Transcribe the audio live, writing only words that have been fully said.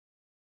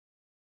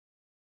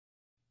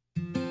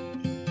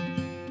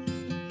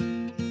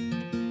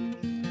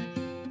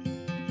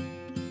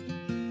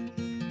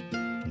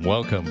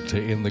Welcome to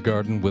In the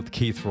Garden with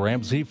Keith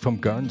Ramsey from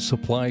Garden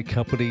Supply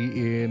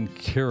Company in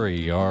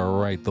Cary. All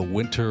right, the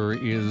winter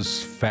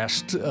is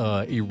fast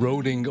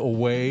eroding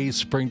away.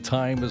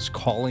 Springtime is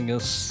calling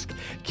us,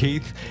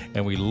 Keith,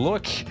 and we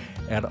look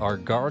at our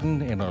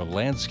garden and our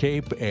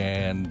landscape,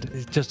 and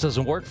it just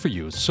doesn't work for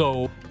you.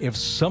 So if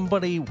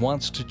somebody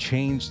wants to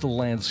change the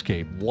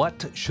landscape,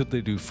 what should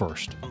they do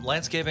first?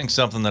 Landscaping is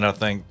something that I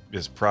think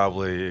is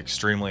probably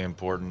extremely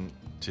important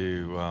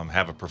to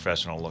have a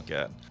professional look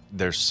at.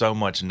 There's so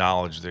much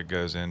knowledge that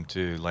goes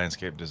into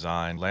landscape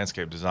design.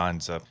 Landscape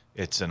design's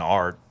it's an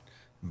art,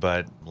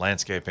 but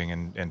landscaping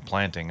and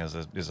planting is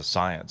a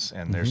science,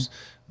 and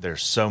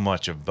there's so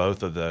much of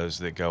both of those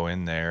that go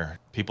in there.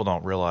 People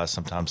don't realize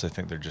sometimes they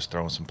think they're just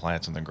throwing some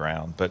plants in the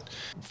ground, but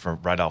from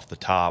right off the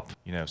top,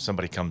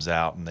 somebody comes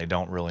out and they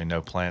don't really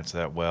know plants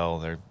that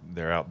well.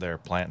 They're out there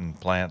planting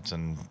plants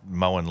and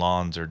mowing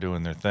lawns or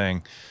doing their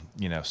thing,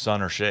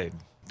 sun or shade.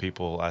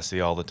 People I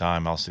see all the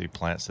time, I'll see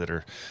plants that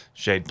are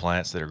shade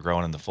plants that are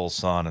growing in the full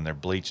sun and they're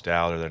bleached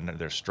out, or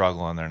they're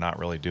struggling, they're not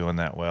really doing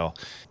that well.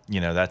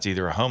 That's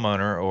either a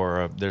homeowner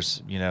or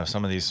there's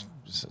some of these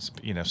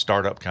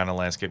startup kind of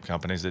landscape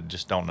companies that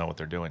just don't know what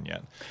they're doing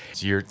yet.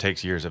 It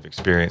takes years of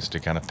experience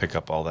to kind of pick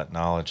up all that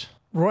knowledge.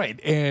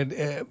 Right,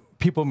 and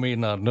people may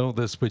not know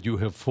this, but you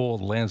have full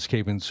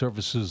landscaping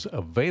services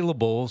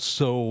available.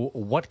 So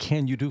what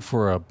can you do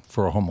for a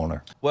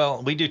homeowner?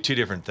 Well, we do two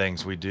different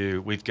things.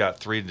 We've got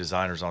 3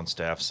 designers on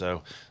staff,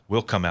 so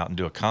we'll come out and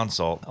do a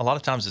consult. A lot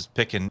of times it's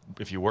picking,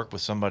 if you work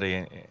with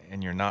somebody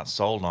and you're not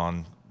sold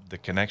on the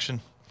connection,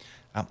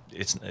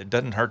 it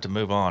doesn't hurt to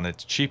move on.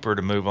 It's cheaper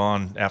to move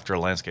on after a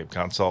landscape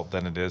consult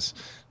than it is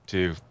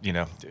to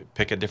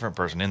pick a different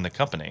person in the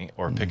company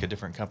or pick a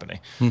different company.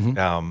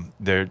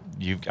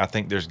 I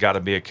think there's got to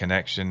be a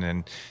connection,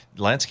 and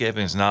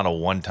landscaping is not a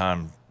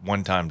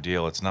one-time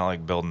deal. It's not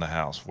like building a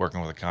house,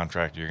 working with a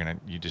contractor.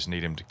 You just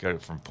need him to go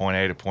from point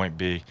A to point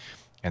B,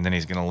 and then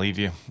he's going to leave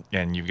you,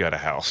 and you've got a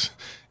house.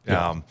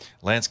 Yeah.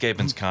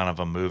 Landscaping's kind of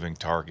a moving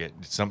target.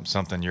 It's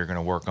something you're going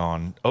to work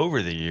on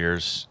over the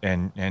years,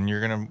 and you're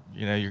going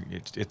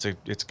to,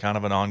 it's kind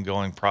of an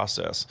ongoing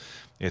process.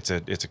 It's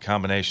a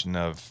combination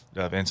of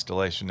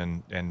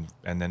installation and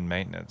then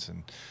maintenance.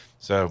 And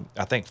so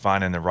I think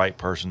finding the right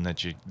person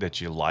that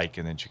you like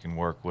and that you can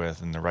work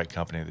with, and the right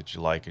company that you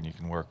like and you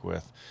can work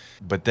with,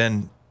 but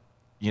then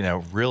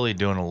really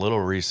doing a little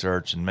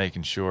research and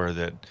making sure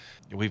that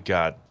we've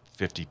got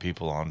 50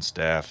 people on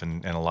staff,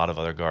 and a lot of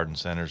other garden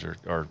centers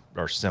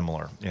are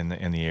similar in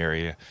the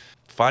area.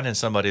 Finding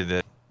somebody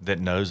that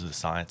knows the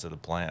science of the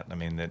plant. I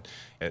mean,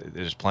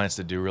 there's plants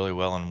that do really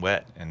well in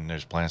wet, and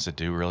there's plants that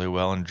do really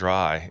well in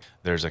dry.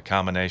 There's a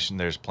combination.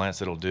 There's plants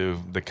that'll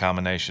do the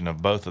combination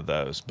of both of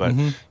those. But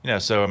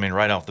so I mean,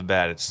 right off the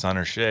bat, it's sun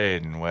or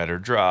shade and wet or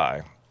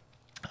dry.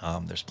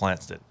 There's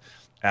plants that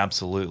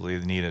absolutely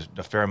need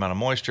a fair amount of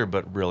moisture,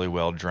 but really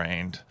well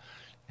drained.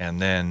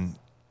 And then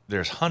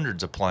there's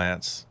hundreds of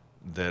plants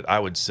that I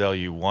would sell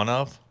you one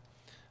of,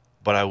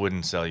 but I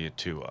wouldn't sell you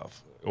 2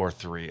 of or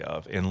 3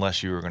 of,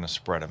 unless you were going to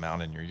spread them out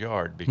in your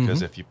yard.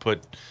 Because if you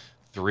put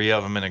 3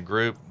 of them in a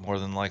group, more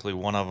than likely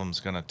one of them's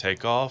going to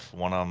take off,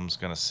 one of them's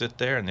going to sit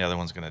there, and the other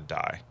one's going to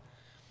die.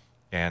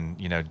 And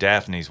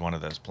Daphne's one of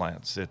those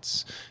plants.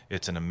 It's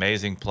an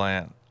amazing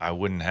plant. I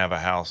wouldn't have a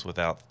house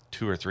without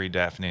 2 or 3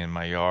 Daphne in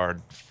my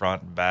yard,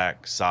 front,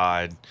 back,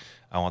 side.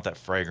 I want that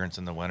fragrance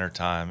in the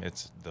wintertime.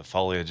 The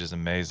foliage is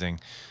amazing.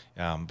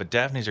 But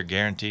Daphnes are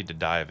guaranteed to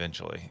die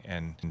eventually.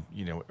 And,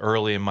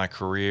 early in my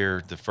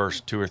career, the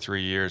first 2 or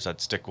 3 years,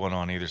 I'd stick one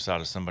on either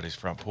side of somebody's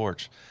front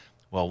porch.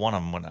 Well, one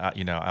of them, when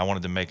I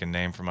wanted to make a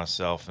name for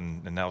myself,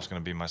 and that was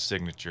going to be my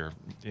signature.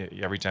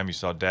 Every time you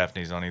saw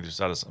Daphnes on either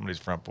side of somebody's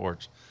front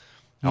porch,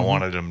 I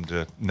wanted them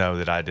to know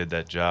that I did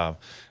that job.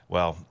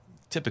 Well,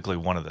 typically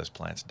one of those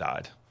plants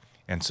died.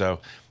 And so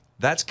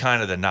that's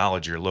kind of the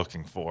knowledge you're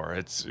looking for.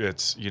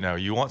 It's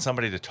you want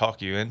somebody to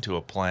talk you into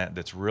a plant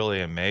that's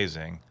really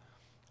amazing,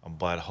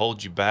 but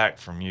hold you back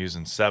from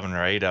using 7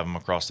 or 8 of them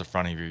across the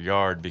front of your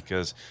yard,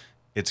 because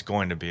it's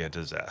going to be a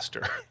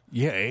disaster.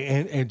 Yeah,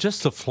 and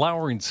just the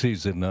flowering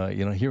season,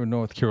 here in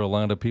North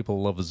Carolina,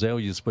 people love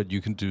azaleas, but you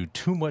can do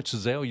too much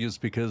azaleas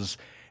because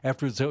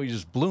after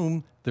azaleas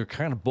bloom, they're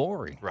kind of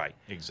boring. Right,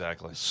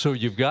 exactly. So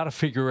you've got to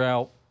figure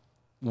out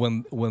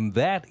when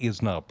that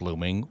is not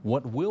blooming,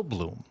 what will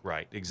bloom.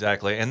 Right,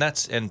 exactly. And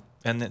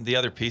the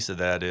other piece of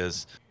that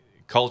is,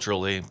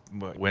 culturally,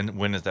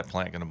 when is that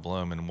plant going to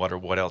bloom, and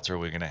what else are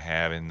we going to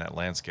have in that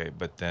landscape?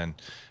 But then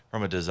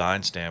from a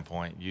design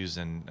standpoint,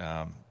 using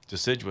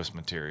deciduous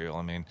material,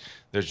 I mean,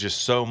 there's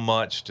just so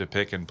much to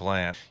pick and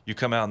plant. You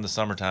come out in the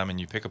summertime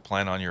and you pick a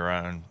plant on your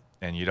own,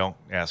 and you don't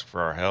ask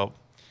for our help,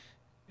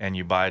 and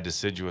you buy a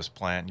deciduous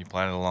plant, and you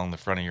plant it along the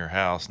front of your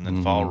house, and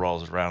then fall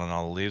rolls around and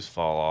all the leaves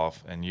fall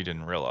off, and you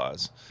didn't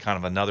realize. Kind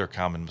of another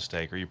common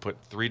mistake. Or you put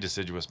 3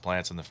 deciduous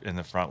plants in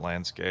the front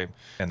landscape,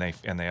 and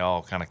they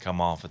all kind of come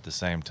off at the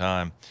same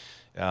time.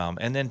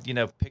 And then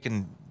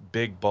picking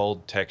big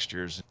bold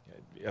textures.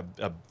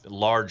 A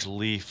large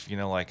leaf,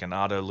 like an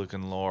Otto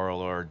looking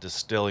laurel or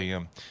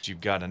Distilium.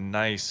 You've got a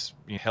nice,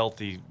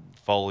 healthy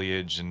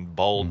foliage and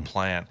bold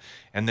plant,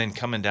 and then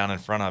coming down in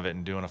front of it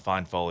and doing a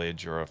fine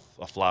foliage or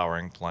a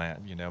flowering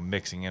plant,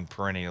 mixing in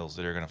perennials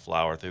that are going to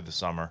flower through the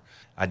summer.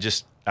 I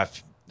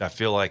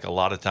feel like a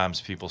lot of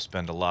times people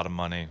spend a lot of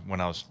money.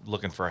 When I was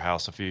looking for a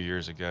house a few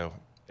years ago,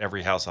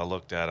 every house I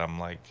looked at, I'm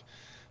like,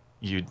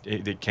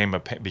 it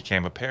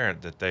became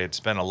apparent that they had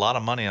spent a lot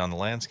of money on the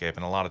landscape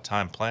and a lot of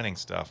time planning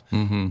stuff,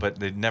 but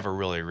they'd never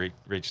really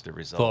reached the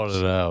results.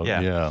 Thought it out,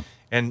 yeah.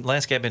 And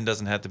landscaping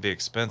doesn't have to be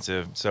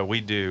expensive, so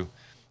we do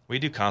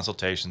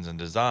consultations and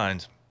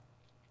designs,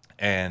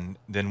 and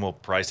then we'll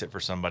price it for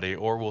somebody,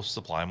 or we'll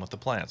supply them with the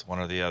plants, one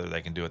or the other.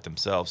 They can do it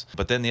themselves.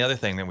 But then the other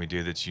thing that we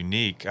do that's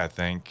unique, I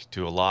think,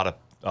 to a lot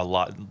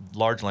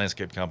large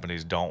landscape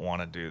companies don't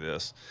want to do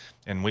this,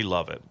 and we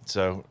love it.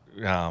 So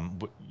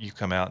you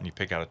come out and you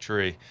pick out a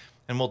tree,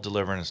 and we'll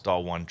deliver and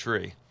install one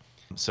tree.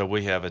 So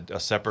we have a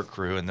separate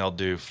crew, and they'll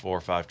do 4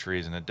 or 5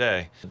 trees in a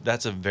day.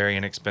 That's a very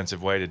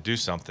inexpensive way to do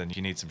something.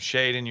 You need some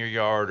shade in your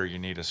yard, or you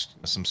need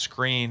some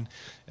screen.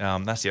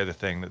 That's the other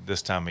thing, that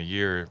this time of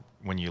year,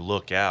 when you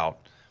look out,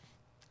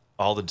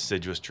 all the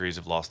deciduous trees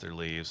have lost their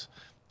leaves.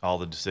 All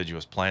the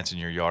deciduous plants in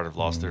your yard have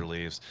lost their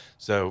leaves.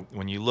 So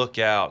when you look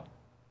out,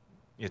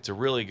 it's a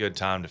really good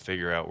time to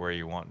figure out where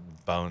you want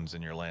bones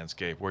in your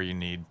landscape, where you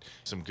need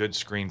some good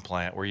screen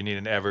plant, where you need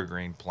an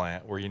evergreen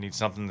plant, where you need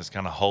something that's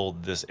going to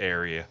hold this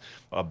area,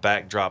 a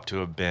backdrop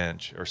to a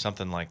bench or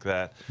something like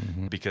that,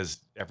 because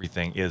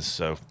everything is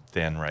so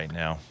thin right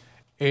now.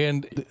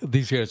 And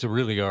these guys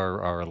really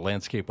are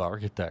landscape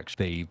architects.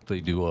 They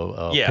do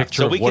a Yeah,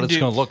 picture so of we what can it's do-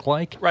 going to look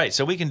like. Right.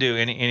 So we can do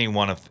any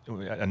one of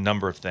a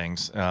number of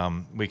things.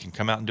 We can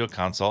come out and do a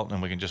consult,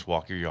 and we can just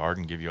walk your yard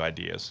and give you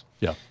ideas.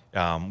 Yeah.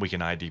 We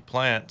can ID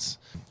plants.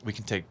 We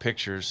can take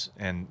pictures,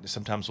 and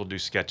sometimes we'll do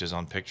sketches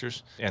on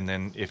pictures. And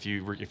then if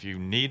you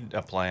need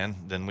a plan,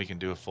 then we can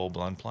do a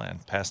full-blown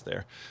plan past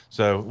there.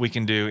 So we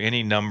can do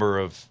any number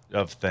of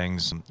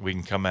things. We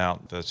can come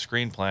out, the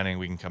screen planning,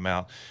 we can come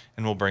out,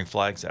 and we'll bring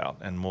flags out,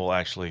 and we'll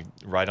actually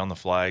write on the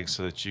flags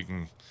so that you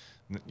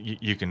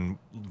can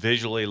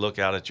visually look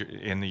out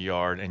in the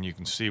yard, and you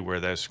can see where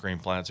those screen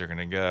plants are going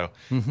to go.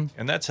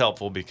 And that's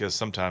helpful because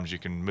sometimes you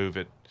can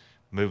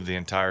move the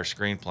entire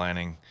screen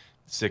planting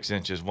 6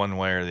 inches one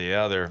way or the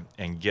other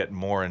and get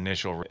more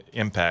initial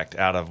impact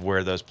out of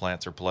where those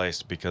plants are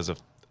placed because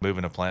of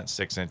moving a plant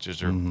 6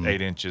 inches or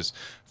 8 inches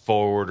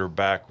forward or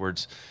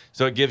backwards.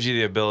 So it gives you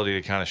the ability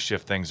to kind of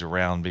shift things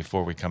around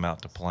before we come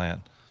out to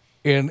plant.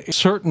 And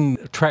certain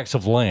tracts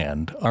of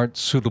land aren't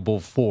suitable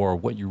for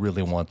what you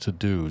really want to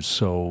do.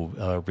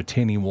 So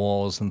retaining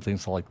walls and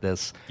things like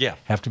this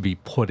have to be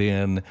put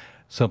in,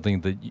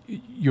 something that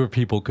your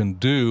people can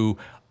do.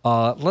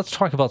 Let's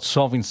talk about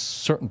solving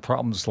certain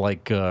problems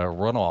like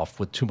runoff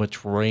with too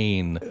much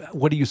rain.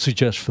 What do you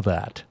suggest for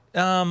that?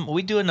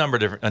 We do a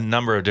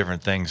number of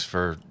different things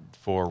for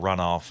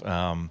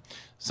runoff.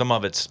 Some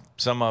of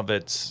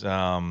it's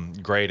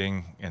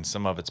grading, and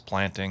some of it's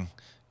planting.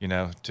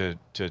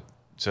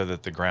 So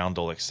that the ground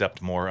will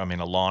accept more. I mean,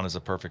 a lawn is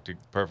a perfect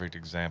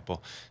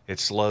example.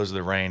 It slows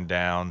the rain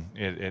down.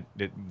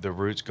 The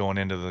roots going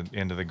into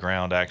the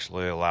ground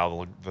actually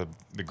allow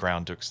the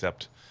ground to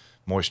accept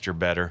moisture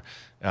better.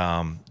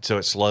 So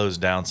it slows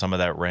down some of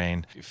that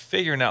rain.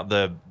 Figuring out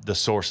the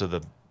source of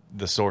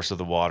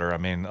the water. I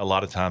mean, a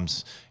lot of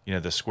times,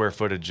 the square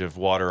footage of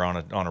water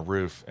on a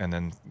roof and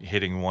then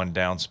hitting one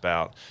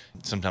downspout.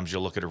 Sometimes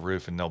you'll look at a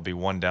roof and there'll be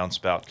one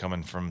downspout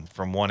coming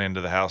from one end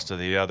of the house to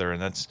the other,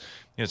 and that's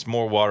it's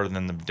more water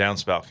than the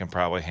downspout can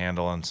probably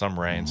handle in some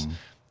rains.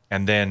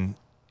 And then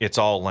it's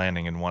all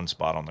landing in one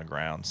spot on the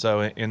ground.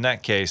 So in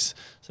that case,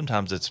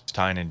 sometimes it's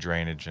tying in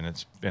drainage, and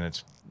it's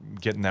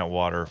getting that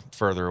water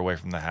further away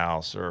from the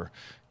house, or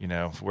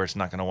where it's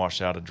not going to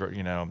wash out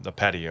a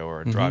patio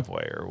or a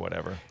driveway or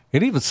whatever.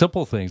 And even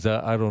simple things.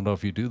 I don't know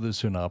if you do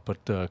this or not, but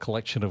a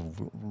collection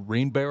of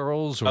rain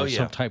barrels or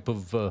some type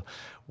of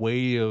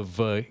way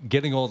of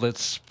getting all that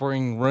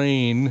spring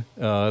rain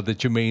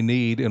that you may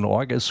need in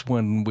August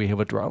when we have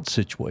a drought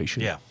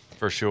situation. Yeah,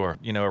 for sure.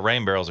 A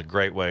rain barrel is a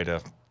great way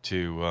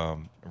to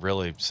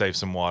really save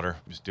some water.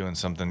 It's doing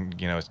something.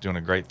 It's doing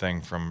a great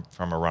thing from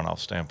a runoff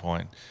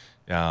standpoint.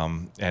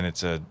 And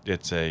it's a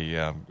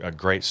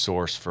great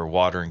source for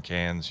watering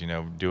cans,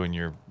 doing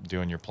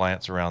your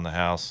plants around the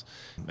house,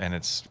 and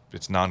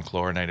it's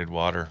non-chlorinated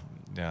water.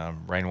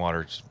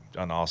 Rainwater is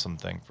an awesome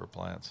thing for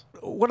plants.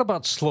 What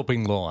about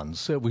sloping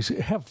lawns? We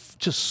have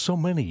just so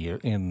many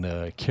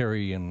in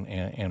Cary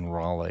and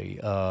Raleigh.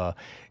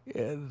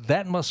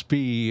 That must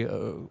be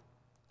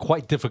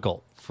quite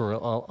difficult for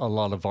a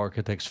lot of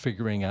architects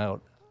figuring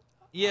out.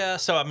 Yeah,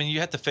 so I mean, you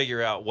have to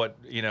figure out what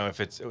if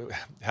it's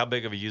how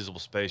big of a usable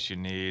space you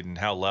need and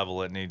how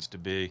level it needs to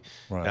be.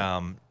 Right.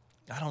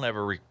 I don't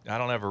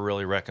ever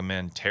really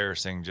recommend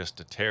terracing just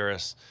to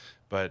terrace,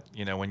 but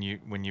when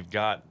you've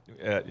got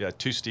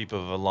too steep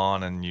of a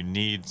lawn and you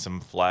need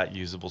some flat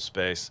usable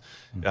space,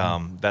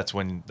 that's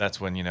when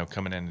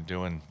coming in and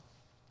doing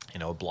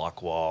a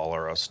block wall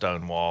or a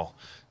stone wall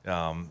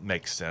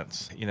makes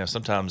sense.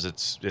 Sometimes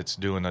it's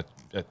doing a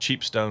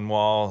cheap stone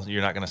wall.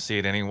 You're not going to see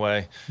it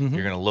anyway. Mm-hmm.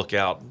 You're going to look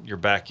out your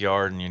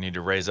backyard, and you need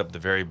to raise up the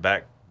very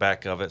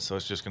back of it, so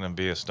it's just going to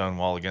be a stone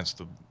wall against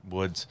the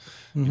woods.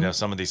 Mm-hmm.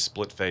 Some of these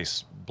split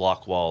face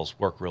block walls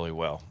work really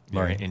well.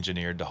 They're Right.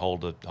 engineered to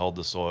hold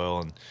the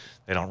soil, and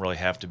they don't really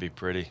have to be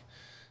pretty.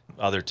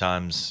 Other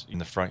times in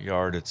the front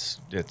yard, it's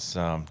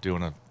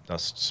doing a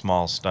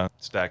small stone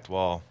stacked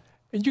wall.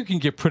 And you can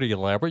get pretty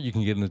elaborate. You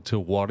can get into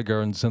water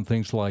gardens and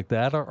things like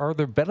that. Are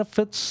there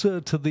benefits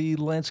to the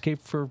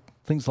landscape for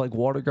things like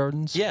water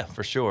gardens? Yeah,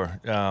 for sure.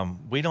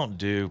 We don't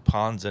do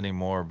ponds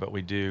anymore, but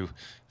we do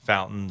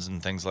fountains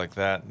and things like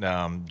that.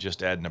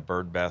 Just adding a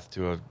bird bath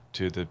to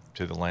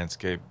the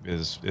landscape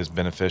is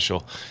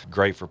beneficial.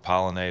 Great for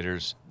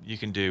pollinators. You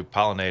can do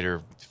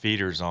pollinator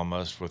feeders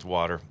almost with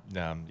water.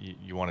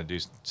 You want to do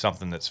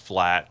something that's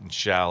flat and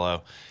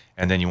shallow,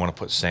 and then you want to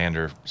put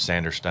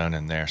sanderstone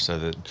in there so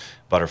that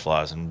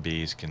butterflies and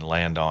bees can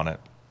land on it,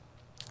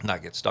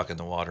 not get stuck in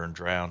the water and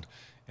drown,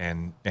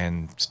 and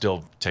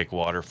still take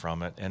water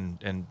from it.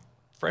 And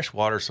fresh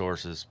water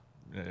sources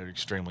are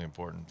extremely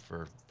important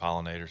for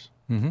pollinators.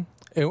 Mm-hmm.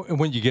 And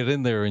when you get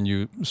in there and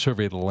you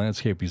survey the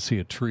landscape, you see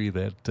a tree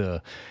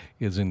that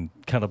is in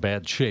kind of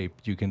bad shape.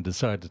 You can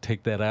decide to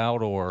take that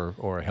out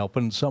or help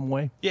in some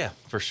way. Yeah,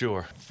 for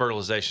sure.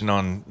 Fertilization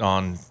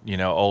on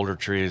older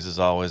trees is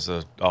always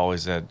a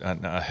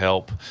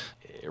help.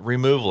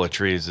 Removal of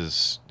trees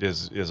is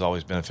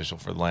always beneficial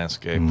for the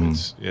landscape.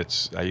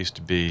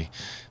 Mm-hmm.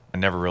 I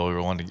never really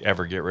wanted to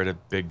ever get rid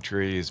of big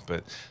trees,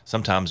 but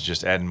sometimes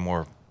just adding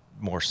more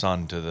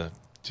sun to the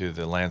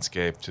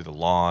landscape, to the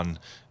lawn,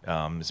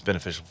 it's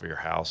beneficial for your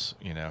house.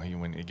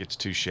 When it gets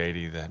too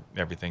shady, that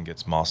everything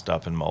gets mossed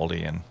up and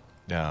moldy, and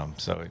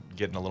so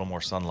getting a little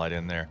more sunlight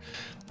in there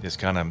is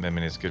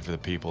it's good for the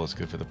people, it's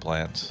good for the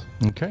plants.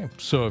 Okay,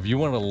 so if you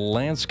want a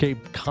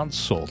landscape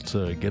consult,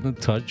 get in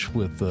touch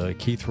with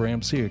Keith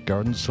Ramsey at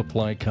Garden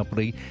Supply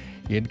Company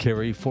in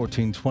Cary,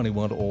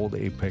 1421 Old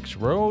Apex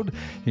Road.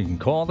 You can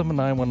call them at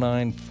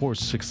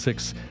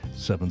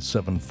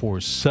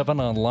 919-466-7747,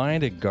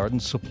 online at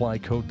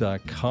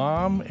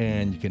gardensupplyco.com,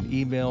 and you can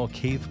email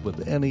Keith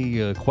with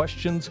any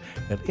questions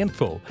at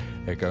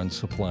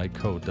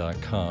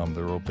info@gardensupplyco.com.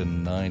 They're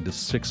open 9 to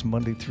 6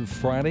 Monday through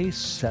Friday,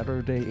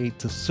 Saturday 8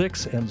 to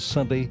 6, and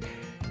Sunday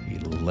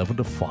 11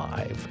 to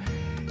 5.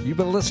 You've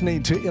been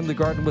listening to In the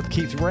Garden with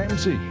Keith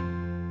Ramsey.